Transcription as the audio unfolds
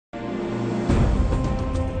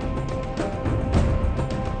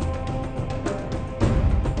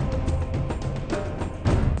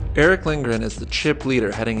Erick Lindgren is the chip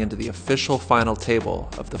leader heading into the official final table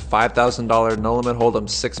of the $5,000 No Limit Hold'em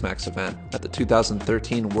 6-Max event at the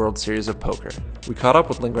 2013 World Series of Poker. We caught up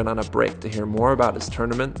with Lindgren on a break to hear more about his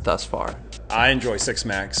tournament thus far. I enjoy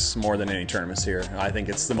 6-Max more than any tournaments here. I think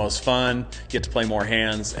it's the most fun, get to play more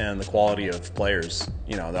hands, and the quality of players.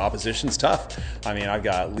 You know, the opposition's tough. I mean, I've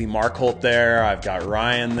got Lee Markholt there, I've got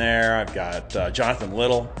Ryan there, I've got Jonathan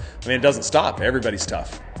Little. I mean, it doesn't stop. Everybody's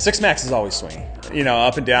tough. 6-Max is always swingy. You know,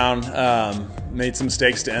 up and down. Made some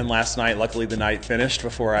mistakes to end last night. Luckily, the night finished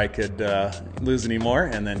before I could lose any more,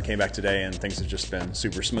 and then came back today, and things have just been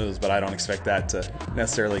super smooth, but I don't expect that to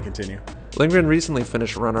necessarily continue. Lindgren recently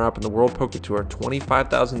finished runner-up in the World Poker Tour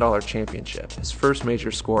 $25,000 championship, his first major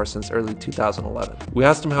score since early 2011. We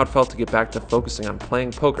asked him how it felt to get back to focusing on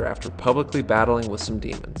playing poker after publicly battling with some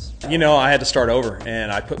demons. You know, I had to start over, and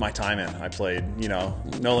I put my time in. I played, you know,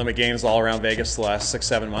 no-limit games all around Vegas the last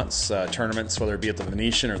 6-7 months, tournaments, whether it be at the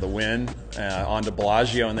Venetian or the Wynn, on to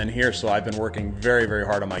Bellagio, and then here. So I've been working very, very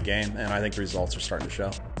hard on my game, and I think the results are starting to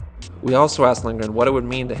show. We also asked Lindgren what it would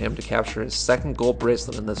mean to him to capture his second gold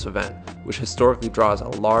bracelet in this event, which historically draws a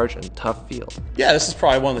large and tough field. Yeah, this is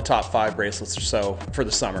probably one of the top 5 bracelets or so for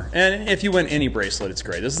the summer. And if you win any bracelet, it's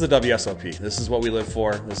great. This is the WSOP. This is what we live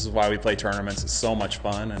for. This is why we play tournaments. It's so much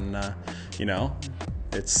fun, and you know,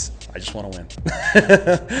 I just want to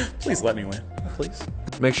win. Please let me win, please.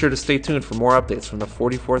 Make sure to stay tuned for more updates from the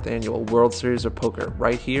 44th Annual World Series of Poker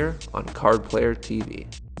right here on Card Player TV.